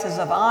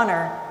of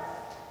honor,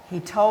 he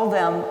told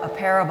them a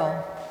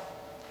parable.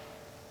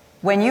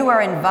 When you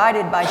are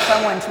invited by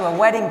someone to a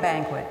wedding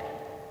banquet,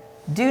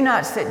 do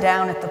not sit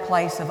down at the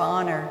place of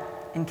honor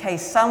in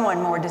case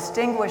someone more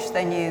distinguished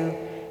than you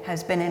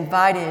has been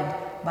invited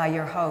by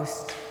your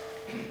host.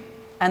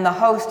 And the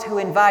host who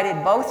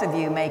invited both of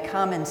you may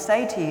come and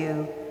say to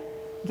you,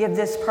 "Give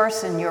this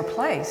person your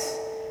place,"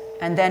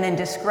 and then in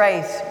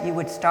disgrace you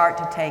would start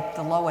to take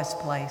the lowest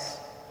place.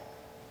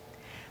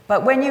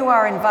 But when you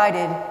are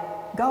invited,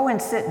 go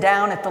and sit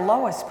down at the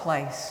lowest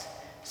place,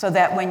 so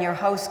that when your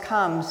host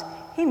comes,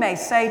 he may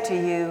say to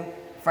you,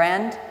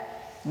 "Friend,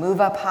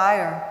 move up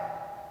higher."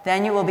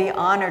 Then you will be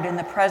honored in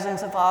the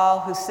presence of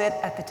all who sit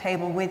at the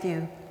table with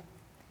you.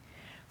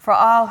 For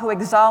all who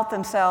exalt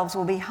themselves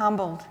will be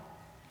humbled,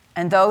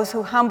 and those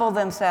who humble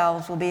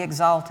themselves will be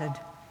exalted.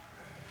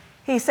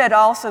 He said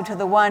also to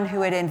the one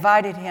who had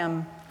invited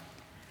him,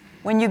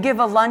 "When you give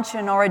a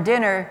luncheon or a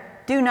dinner,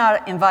 do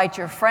not invite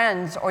your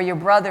friends or your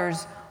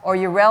brothers or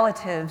your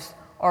relatives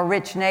or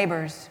rich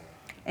neighbors,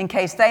 in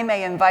case they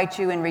may invite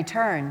you in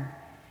return,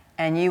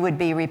 and you would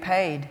be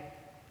repaid.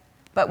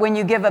 But when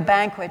you give a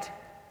banquet,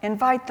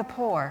 invite the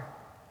poor,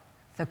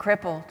 the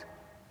crippled,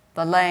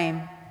 the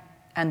lame,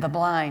 and the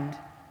blind,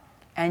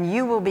 and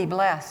you will be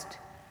blessed,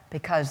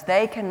 because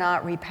they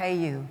cannot repay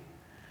you,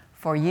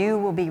 for you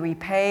will be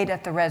repaid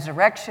at the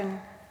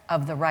resurrection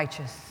of the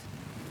righteous."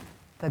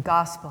 The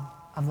gospel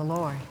of the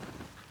Lord.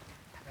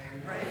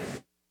 Praise.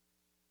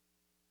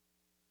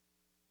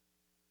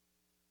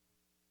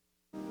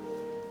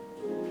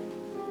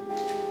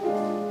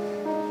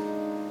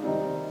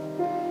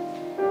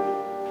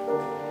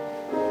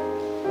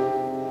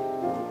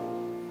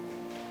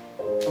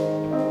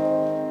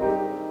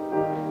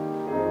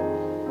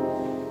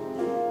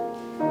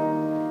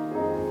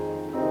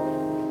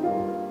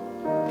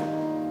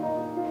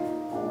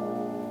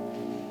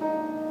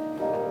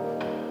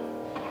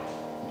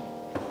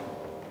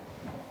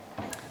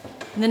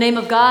 In the name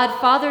of God,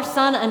 Father,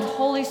 Son, and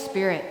Holy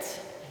Spirit.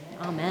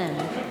 Amen.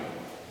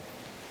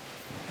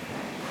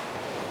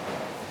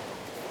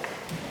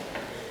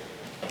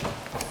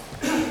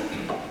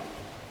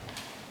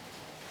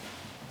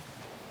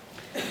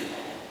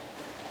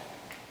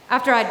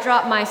 After I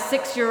dropped my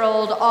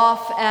 6-year-old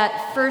off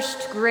at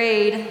first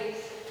grade,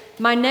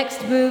 my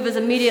next move is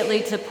immediately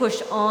to push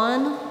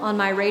on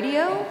my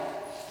radio.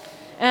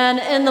 And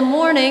in the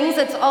mornings,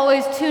 it's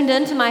always tuned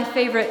into my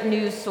favorite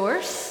news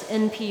source,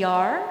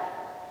 NPR.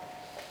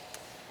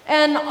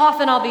 And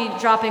often I'll be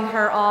dropping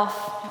her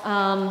off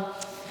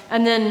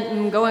and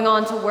then going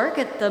on to work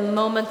at the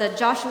moment that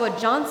Joshua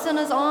Johnson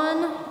is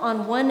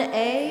on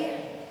 1A.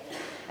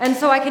 And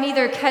so I can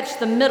either catch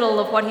the middle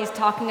of what he's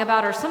talking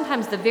about or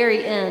sometimes the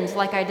very end,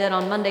 like I did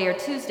on Monday or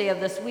Tuesday of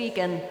this week.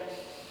 And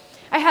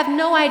I have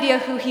no idea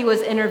who he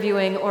was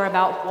interviewing or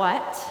about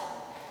what.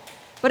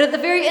 But at the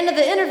very end of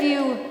the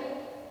interview,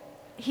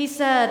 he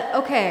said,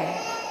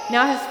 "Okay,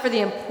 now for the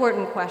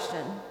important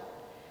question.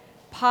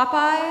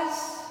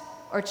 Popeyes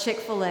or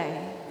Chick-fil-A?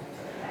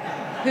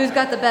 Who's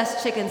got the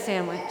best chicken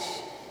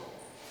sandwich?"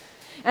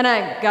 And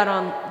I got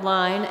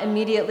online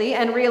immediately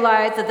and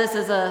realized that this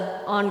is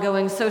an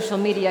ongoing social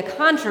media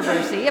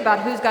controversy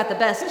about who's got the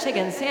best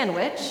chicken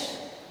sandwich.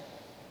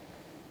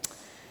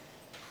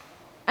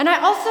 And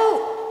I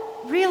also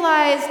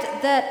realized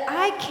that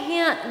I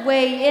can't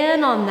weigh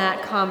in on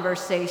that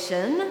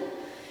conversation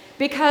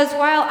because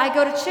while I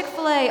go to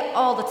Chick-fil-A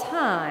all the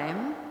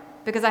time,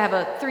 because I have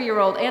a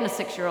 3-year-old and a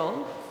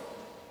 6-year-old,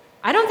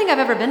 I don't think I've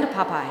ever been to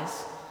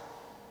Popeyes.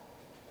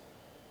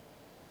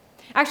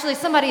 Actually,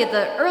 somebody at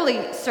the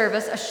early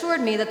service assured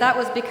me that that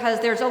was because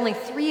there's only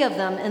 3 of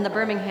them in the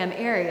Birmingham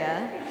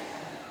area.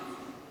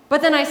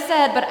 But then I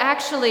said, but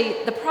actually,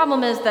 the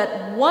problem is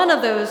that one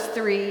of those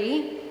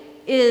 3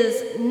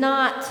 is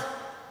not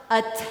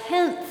a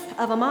 1/10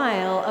 of a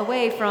mile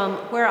away from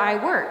where I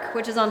work,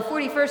 which is on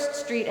 41st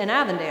Street in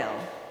Avondale.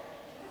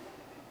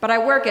 But I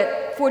work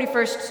at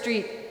 41st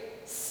Street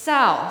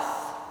South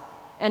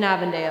in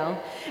Avondale.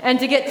 And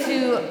to get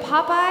to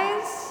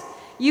Popeyes,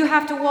 you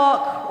have to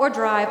walk or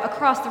drive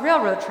across the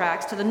railroad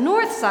tracks to the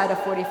north side of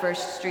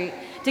 41st Street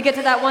to get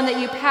to that one that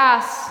you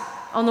pass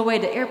on the way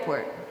to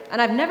airport.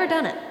 And I've never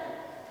done it.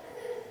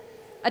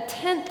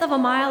 1/10 of a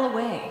mile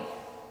away.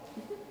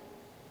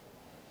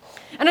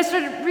 And I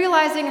started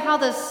realizing how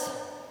this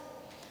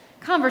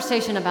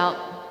conversation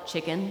about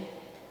chicken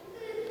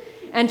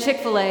and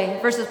Chick-fil-A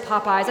versus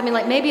Popeyes, I mean,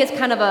 like maybe it's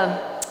kind of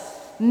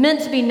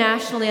meant to be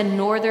nationally a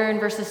northern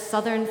versus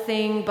southern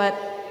thing, but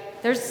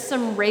there's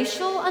some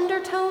racial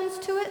undertones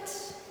to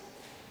it.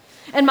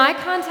 In my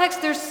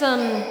context, there's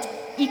some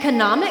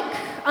economic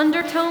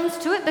undertones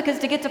to it, because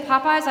to get to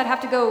Popeyes, I'd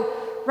have to go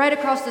right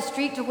across the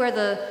street to where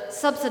the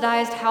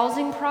subsidized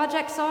housing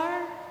projects are,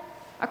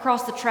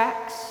 across the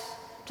tracks,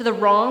 to the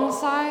wrong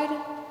side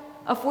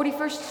of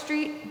 41st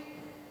Street.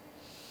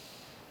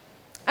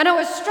 And I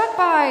was struck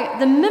by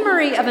the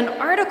memory of an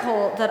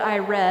article that I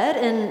read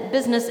in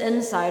Business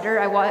Insider,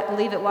 I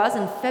believe it was,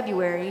 in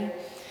February.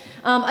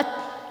 An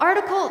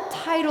article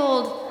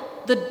titled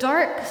 "The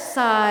Dark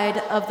Side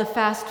of the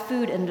Fast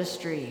Food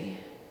Industry."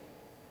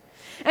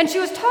 And she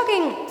was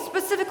talking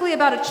specifically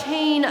about a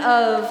chain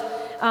of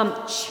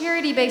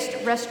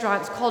charity-based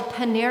restaurants called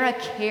Panera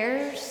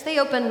Cares. They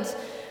opened,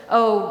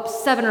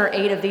 7 or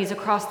 8 of these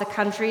across the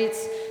country.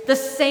 It's the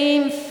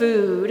same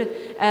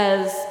food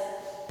as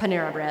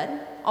Panera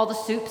Bread, all the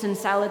soups and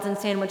salads and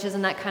sandwiches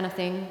and that kind of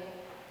thing.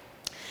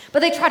 But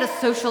they tried a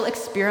social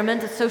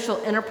experiment, a social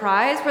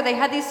enterprise, where they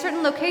had these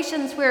certain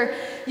locations where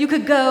you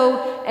could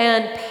go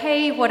and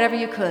pay whatever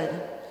you could,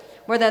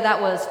 whether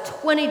that was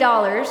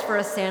 $20 for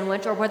a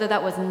sandwich or whether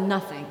that was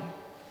nothing.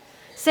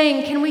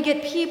 Saying, can we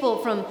get people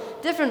from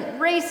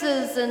different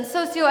races and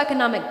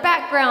socioeconomic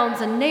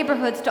backgrounds and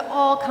neighborhoods to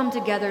all come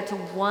together to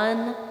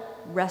one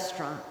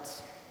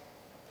restaurant?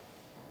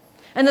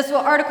 And this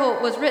article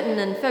was written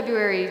in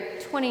February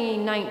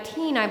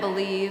 2019, I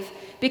believe,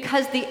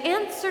 because the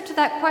answer to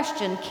that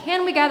question,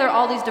 can we gather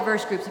all these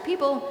diverse groups of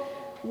people,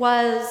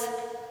 was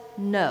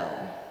no.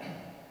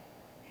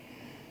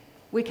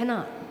 We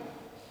cannot.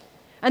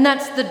 And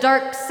that's the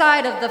dark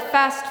side of the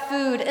fast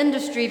food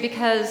industry,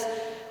 because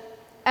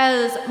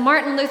as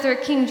Martin Luther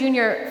King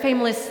Jr.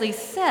 famously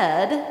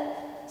said,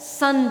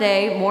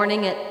 Sunday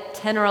morning at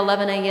 10 or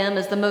 11 a.m.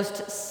 is the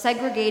most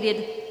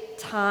segregated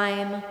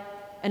time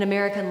in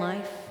American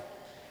life.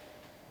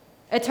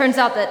 It turns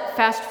out that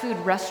fast food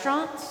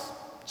restaurants,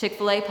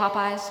 Chick-fil-A,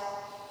 Popeyes,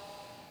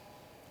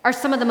 are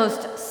some of the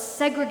most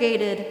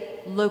segregated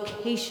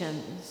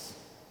locations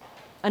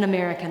in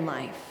American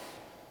life.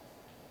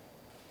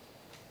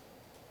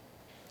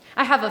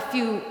 I have a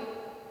few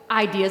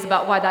ideas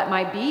about why that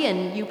might be,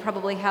 and you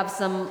probably have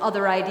some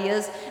other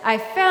ideas. I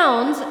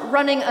found,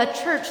 running a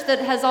church that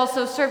has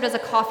also served as a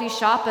coffee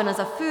shop and as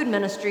a food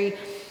ministry,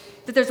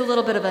 that there's a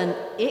little bit of an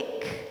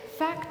ick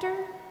factor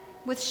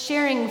with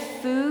sharing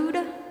food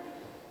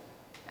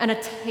and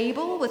a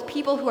table with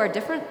people who are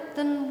different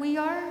than we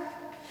are.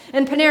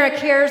 In Panera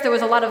Cares, there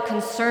was a lot of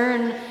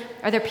concern.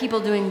 Are there people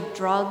doing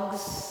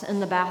drugs in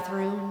the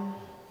bathroom?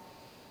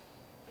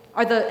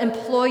 Are the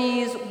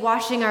employees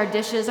washing our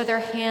dishes? Are their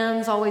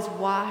hands always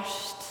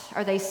washed?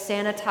 Are they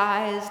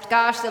sanitized?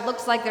 Gosh, it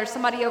looks like there's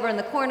somebody over in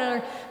the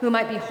corner who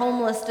might be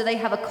homeless. Do they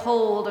have a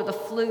cold or the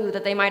flu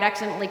that they might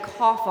accidentally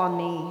cough on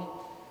me?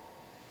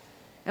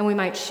 And we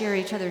might share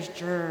each other's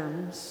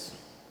germs.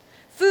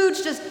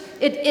 Food's just,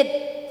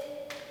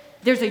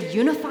 there's a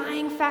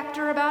unifying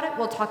factor about it.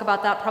 We'll talk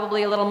about that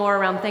probably a little more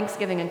around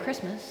Thanksgiving and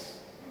Christmas.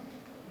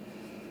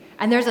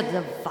 And there's a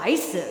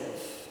divisive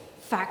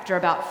factor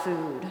about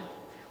food.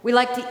 We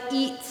like to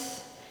eat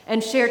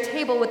and share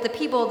table with the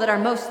people that are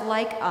most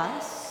like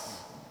us.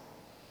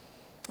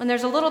 And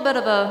there's a little bit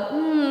of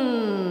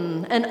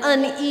an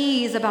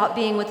unease about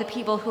being with the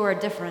people who are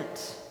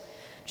different.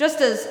 Just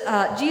as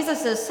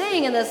Jesus is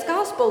saying in this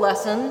gospel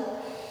lesson,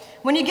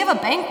 when you give a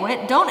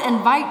banquet, don't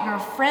invite your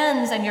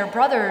friends and your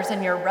brothers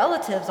and your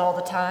relatives all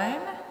the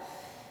time.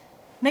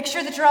 Make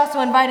sure that you're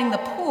also inviting the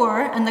poor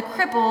and the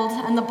crippled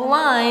and the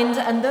blind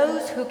and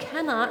those who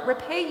cannot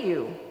repay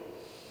you.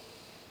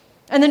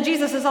 And then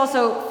Jesus is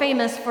also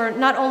famous for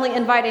not only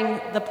inviting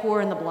the poor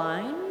and the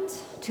blind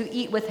to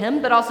eat with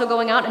him, but also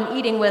going out and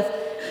eating with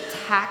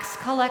tax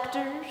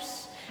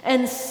collectors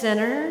and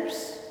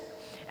sinners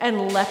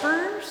and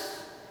lepers,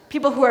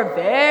 people who are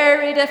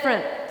very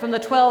different from the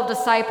 12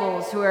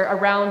 disciples who are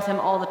around him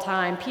all the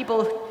time,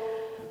 people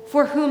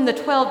for whom the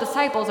 12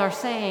 disciples are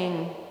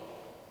saying,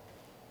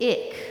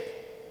 ick,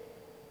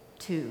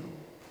 too,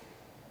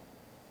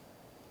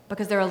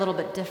 because they're a little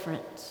bit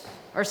different,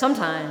 or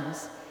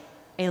sometimes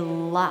a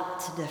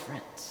lot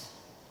different.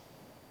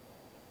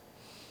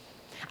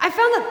 I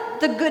found that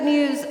the good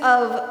news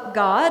of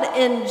God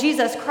in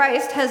Jesus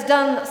Christ has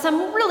done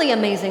some really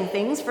amazing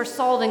things for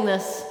solving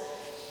this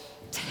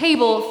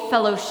table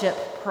fellowship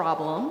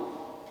problem,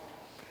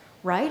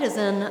 right? As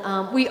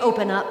in, we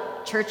open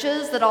up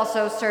churches that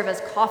also serve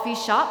as coffee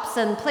shops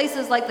and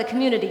places like the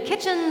community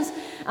kitchens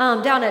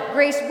down at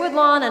Grace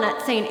Woodlawn and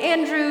at St.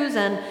 Andrews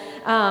and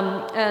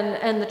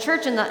the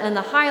church in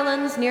the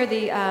Highlands near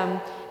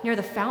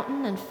the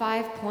fountain and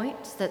 5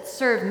 Points that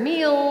serve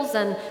meals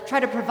and try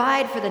to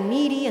provide for the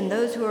needy and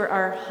those who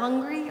are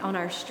hungry on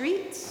our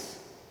streets.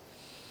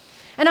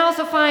 And I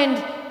also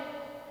find,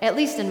 at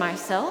least in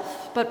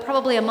myself, but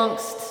probably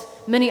amongst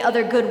many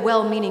other good,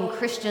 well-meaning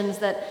Christians,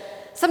 that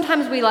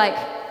sometimes we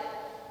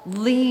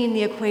lean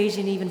the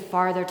equation even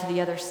farther to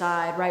the other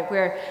side, right?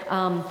 Where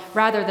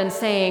rather than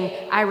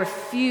saying, I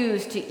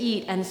refuse to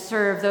eat and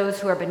serve those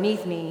who are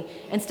beneath me,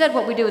 instead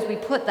what we do is we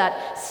put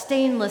that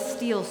stainless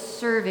steel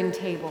serving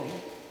table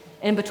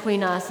in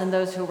between us and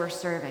those who we're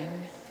serving.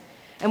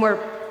 And we're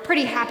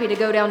pretty happy to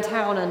go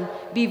downtown and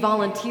be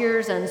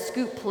volunteers and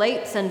scoop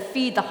plates and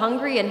feed the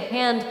hungry and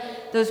hand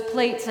those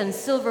plates and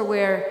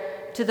silverware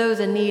to those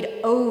in need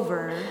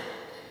over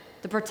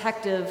the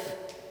protective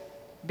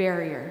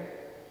barrier,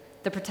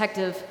 the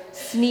protective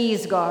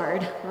sneeze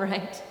guard,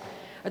 right?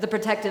 Or the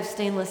protective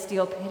stainless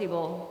steel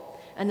table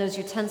and those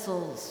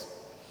utensils.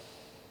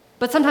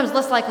 But sometimes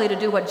less likely to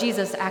do what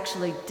Jesus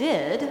actually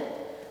did,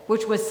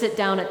 which was sit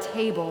down at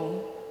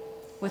table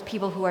with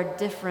people who are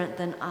different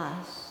than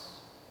us.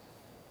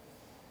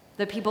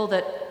 The people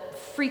that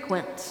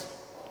frequent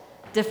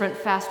different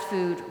fast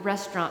food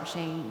restaurant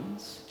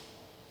chains.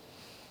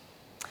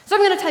 So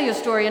I'm going to tell you a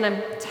story, and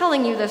I'm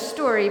telling you this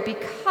story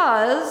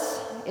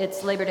because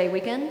it's Labor Day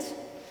weekend,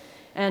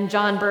 and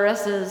John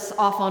Burris is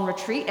off on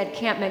retreat at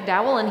Camp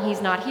McDowell, and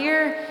he's not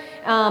here,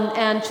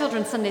 and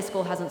Children's Sunday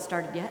School hasn't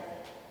started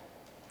yet.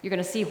 You're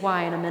going to see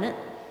why in a minute.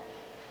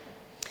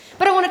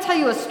 But I want to tell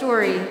you a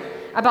story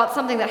about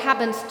something that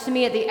happened to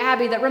me at the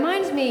Abbey that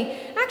reminds me,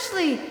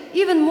 actually,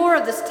 even more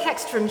of this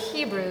text from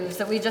Hebrews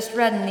that we just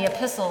read in the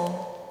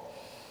epistle.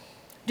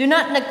 Do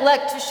not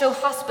neglect to show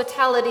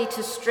hospitality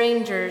to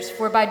strangers,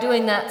 for by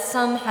doing that,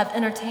 some have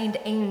entertained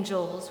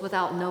angels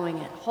without knowing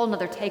it. Whole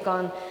nother take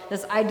on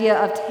this idea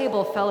of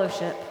table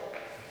fellowship.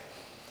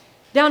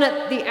 Down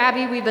at the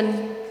Abbey, we've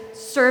been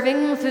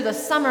serving through the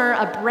summer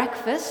a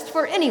breakfast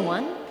for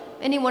anyone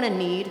in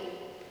need.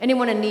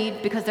 Anyone in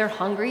need because they're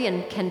hungry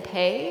and can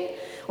pay,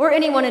 or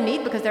anyone in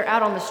need because they're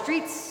out on the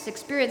streets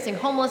experiencing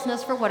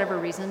homelessness for whatever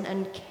reason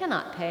and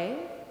cannot pay.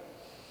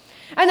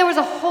 And there was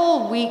a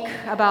whole week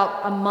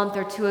about a month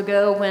or two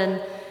ago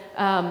when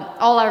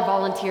all our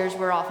volunteers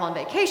were off on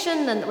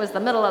vacation, and it was the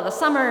middle of the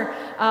summer,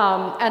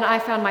 and I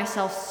found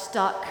myself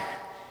stuck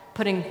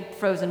putting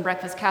frozen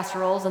breakfast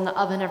casseroles in the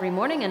oven every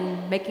morning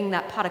and making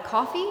that pot of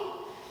coffee.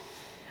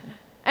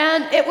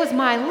 And it was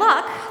my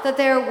luck that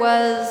there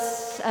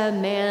was a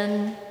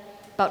man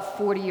about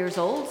 40 years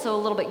old, so a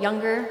little bit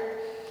younger,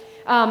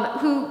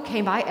 who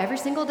came by every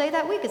single day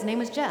that week. His name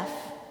was Jeff.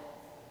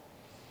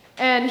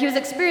 And he was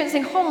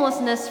experiencing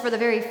homelessness for the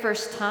very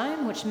first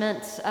time, which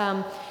meant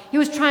he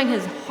was trying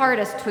his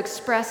hardest to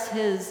express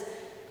his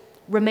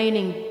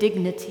remaining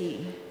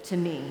dignity to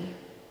me.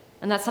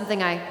 And that's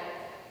something I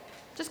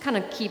just kind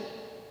of keep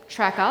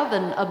track of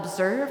and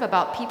observe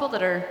about people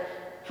that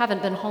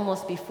haven't been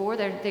homeless before.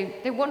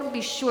 They want to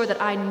be sure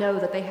that I know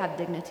that they have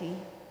dignity.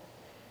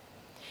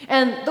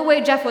 And the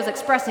way Jeff was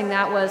expressing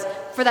that was,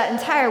 for that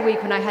entire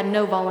week when I had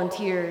no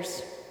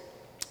volunteers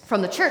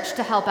from the church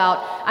to help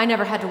out, I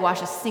never had to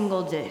wash a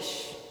single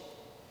dish.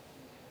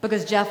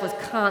 Because Jeff was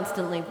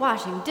constantly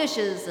washing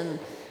dishes and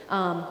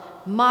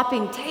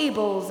mopping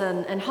tables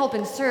and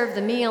helping serve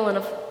the meal.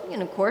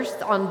 And of course,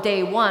 on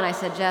day one, I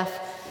said, Jeff,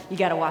 you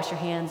got to wash your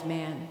hands,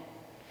 man.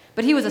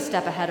 But he was a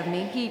step ahead of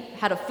me. He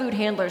had a food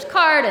handler's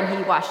card, and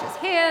he washed his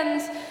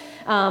hands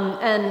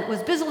and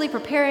was busily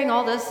preparing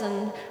all this,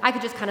 and I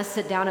could just kind of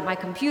sit down at my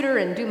computer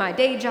and do my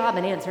day job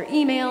and answer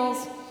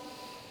emails.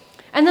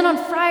 And then on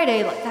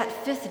Friday, like that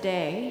fifth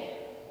day,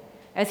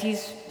 as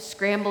he's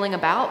scrambling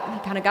about, he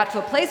kind of got to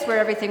a place where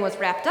everything was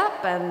wrapped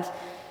up, and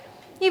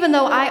even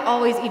though I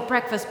always eat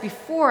breakfast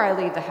before I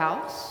leave the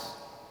house,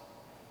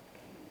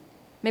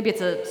 maybe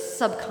it's a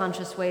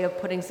subconscious way of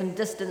putting some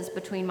distance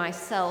between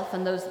myself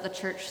and those that the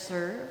church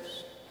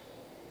serves.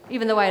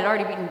 Even though I had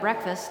already eaten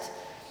breakfast,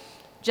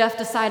 Jeff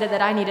decided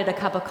that I needed a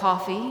cup of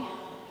coffee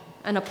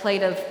and a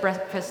plate of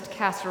breakfast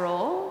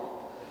casserole.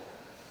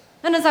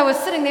 And as I was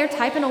sitting there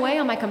typing away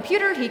on my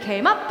computer, he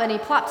came up and he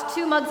plopped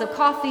 2 mugs of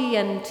coffee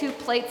and 2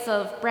 plates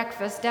of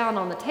breakfast down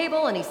on the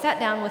table, and he sat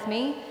down with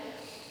me.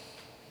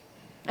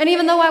 And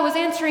even though I was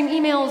answering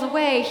emails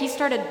away, he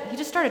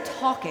just started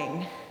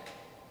talking.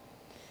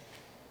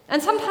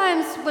 And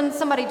sometimes when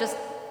somebody just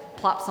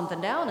plops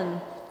something down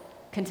and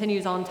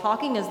continues on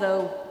talking as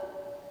though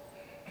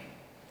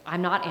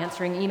I'm not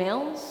answering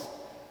emails,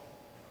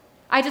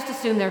 I just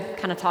assume they're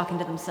kind of talking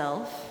to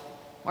themselves,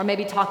 or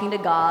maybe talking to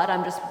God.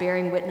 I'm just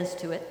bearing witness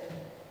to it.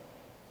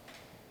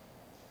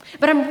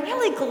 But I'm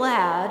really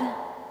glad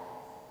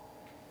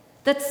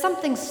that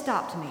something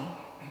stopped me.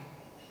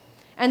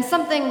 And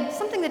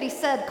something that he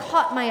said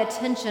caught my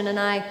attention, and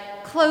I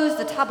closed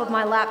the top of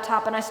my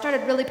laptop and I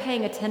started really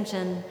paying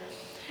attention.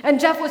 And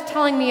Jeff was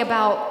telling me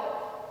about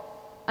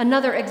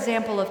another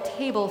example of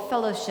table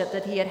fellowship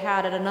that he had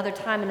had at another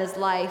time in his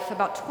life,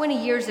 about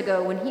 20 years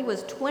ago when he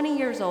was 20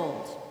 years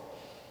old.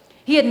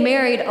 He had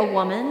married a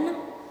woman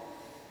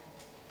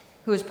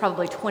who was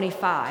probably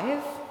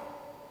 25,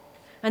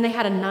 and they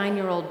had a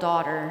 9-year-old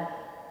daughter,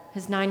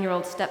 his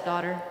 9-year-old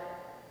stepdaughter.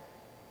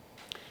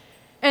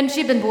 And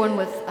she'd been born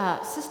with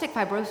cystic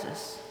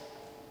fibrosis.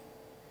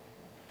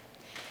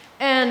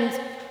 And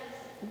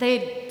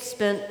they'd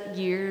spent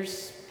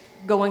years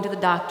going to the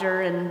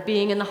doctor and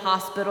being in the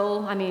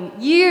hospital. I mean,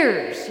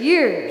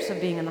 years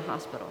of being in the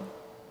hospital.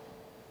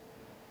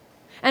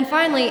 And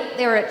finally,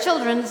 they were at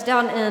Children's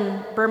down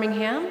in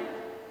Birmingham,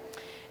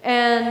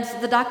 and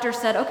the doctor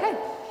said, okay,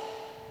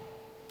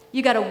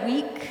 you got a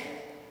week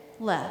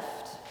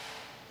left.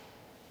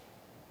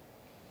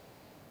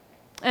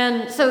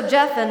 And so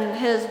Jeff and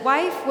his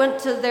wife went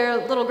to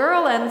their little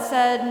girl and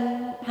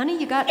said, honey,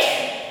 you got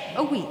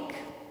a week.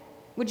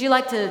 You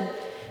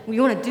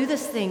want to do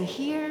this thing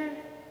here?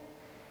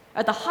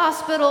 At the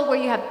hospital where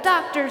you have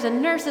doctors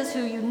and nurses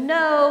who you've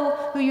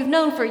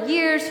known for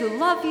years, who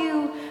love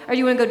you, or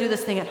you want to go do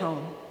this thing at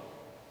home?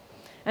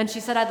 And she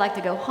said, I'd like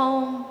to go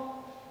home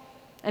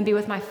and be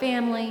with my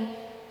family.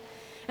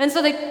 And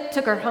so they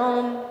took her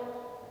home,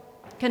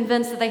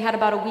 convinced that they had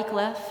about a week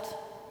left.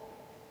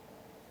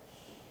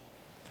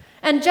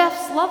 And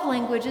Jeff's love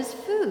language is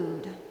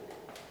food.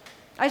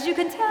 As you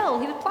can tell,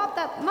 he would plop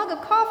that mug of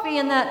coffee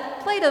and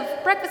that plate of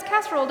breakfast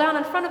casserole down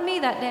in front of me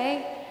that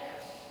day.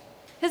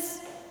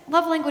 His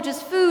love language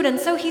is food, and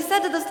so he said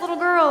to this little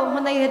girl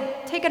when they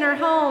had taken her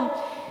home,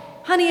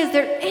 "Honey, is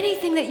there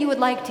anything that you would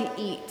like to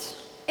eat?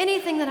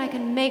 Anything that I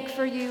can make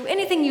for you?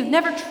 Anything you've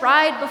never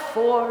tried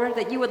before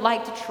that you would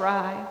like to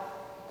try?"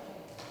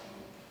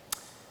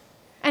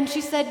 And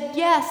she said,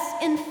 "Yes,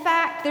 in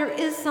fact, there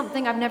is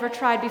something I've never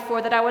tried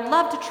before that I would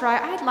love to try.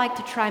 I'd like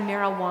to try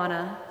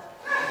marijuana."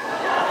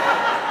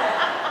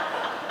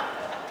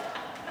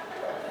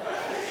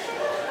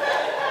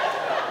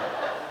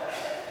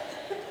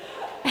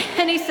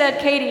 And he said,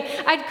 "Katie,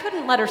 I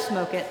couldn't let her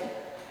smoke it.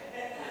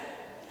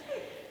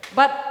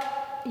 But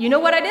you know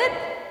what I did?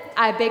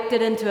 I baked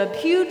it into a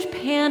huge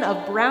pan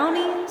of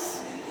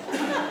brownies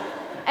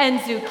and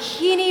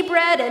zucchini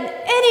bread and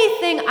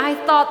anything I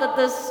thought that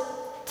this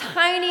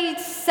tiny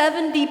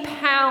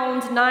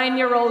 70-pound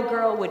 9-year-old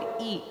girl would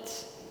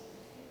eat."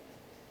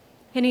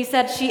 And he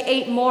said she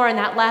ate more in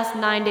that last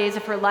 9 days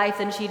of her life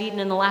than she'd eaten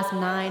in the last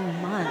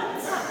 9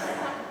 months.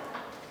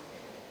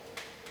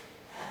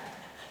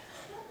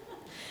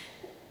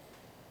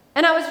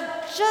 And I was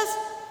just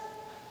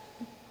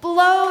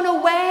blown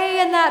away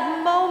in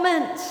that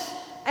moment,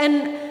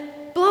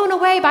 and blown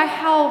away by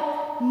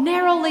how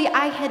narrowly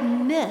I had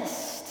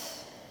missed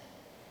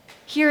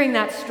hearing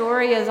that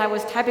story as I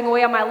was typing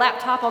away on my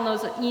laptop on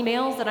those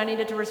emails that I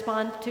needed to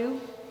respond to.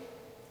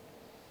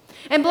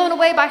 And blown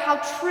away by how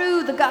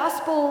true the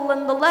gospel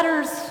and the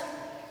letters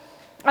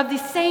of the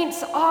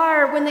saints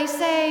are when they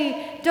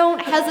say, "Don't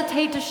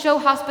hesitate to show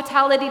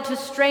hospitality to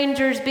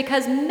strangers,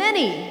 because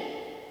many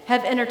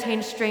have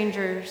entertained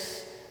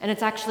strangers, and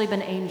it's actually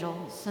been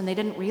angels, and they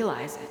didn't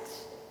realize it."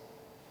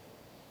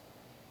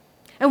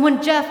 And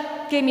when Jeff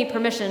gave me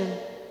permission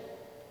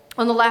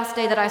on the last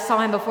day that I saw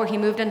him before he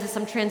moved into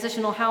some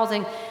transitional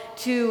housing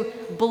to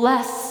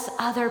bless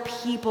other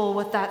people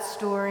with that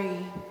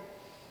story,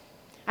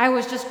 I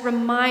was just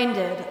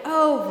reminded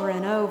over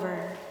and over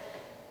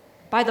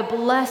by the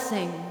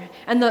blessing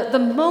and the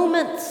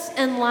moments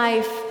in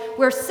life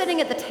where sitting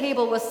at the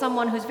table with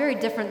someone who's very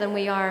different than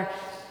we are,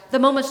 the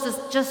moments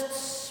just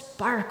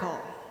sparkle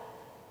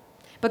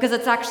because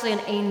it's actually an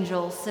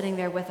angel sitting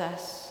there with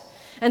us.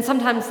 And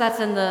sometimes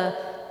that's in the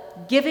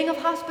giving of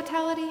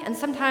hospitality, and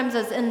sometimes,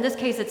 as in this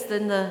case, it's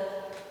in the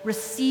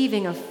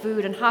receiving of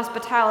food and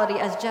hospitality,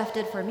 as Jeff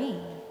did for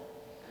me.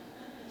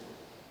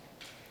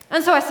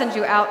 And so I send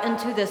you out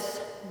into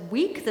this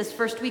week, this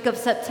first week of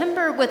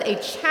September, with a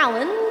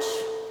challenge.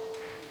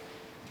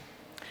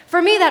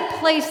 For me, that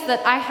place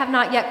that I have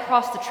not yet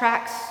crossed the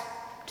tracks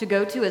to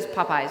go to is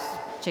Popeye's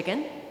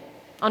Chicken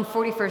on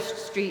 41st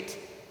Street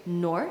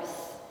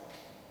North.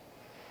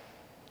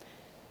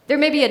 There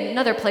may be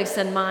another place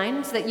in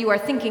mind that you are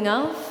thinking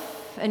of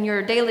in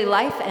your daily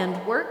life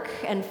and work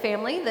and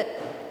family that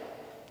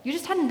you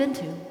just hadn't been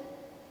to.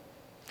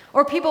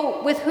 Or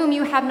people with whom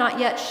you have not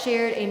yet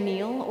shared a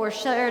meal or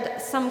shared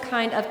some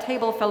kind of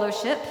table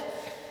fellowship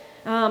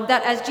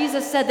that, as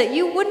Jesus said, that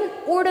you wouldn't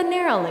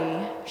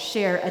ordinarily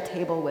share a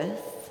table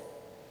with.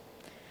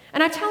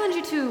 And I challenge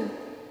you to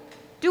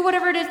do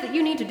whatever it is that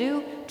you need to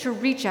do to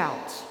reach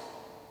out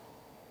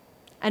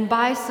and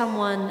buy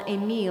someone a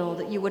meal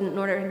that you wouldn't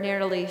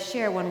ordinarily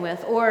share one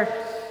with. Or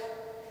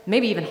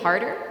maybe even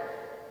harder,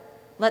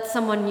 let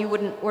someone you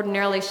wouldn't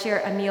ordinarily share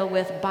a meal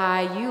with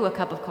buy you a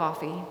cup of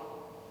coffee,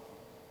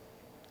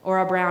 or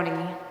a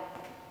brownie,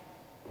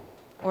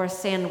 or a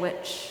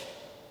sandwich,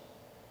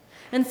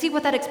 and see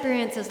what that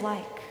experience is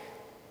like.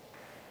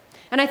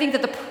 And I think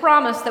that the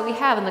promise that we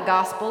have in the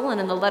gospel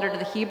and in the letter to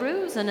the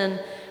Hebrews and in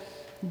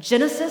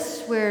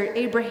Genesis, where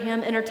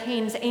Abraham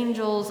entertains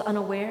angels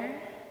unaware,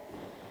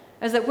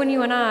 is that when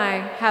you and I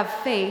have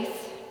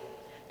faith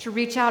to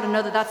reach out and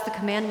know that that's the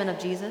commandment of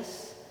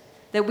Jesus,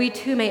 that we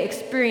too may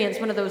experience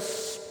one of those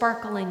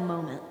sparkling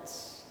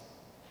moments.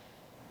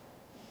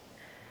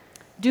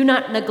 Do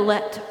not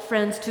neglect,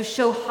 friends, to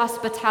show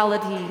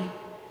hospitality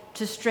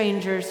to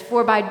strangers,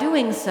 for by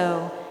doing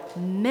so,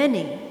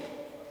 many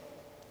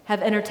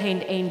have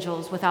entertained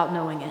angels without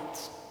knowing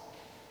it.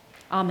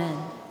 Amen.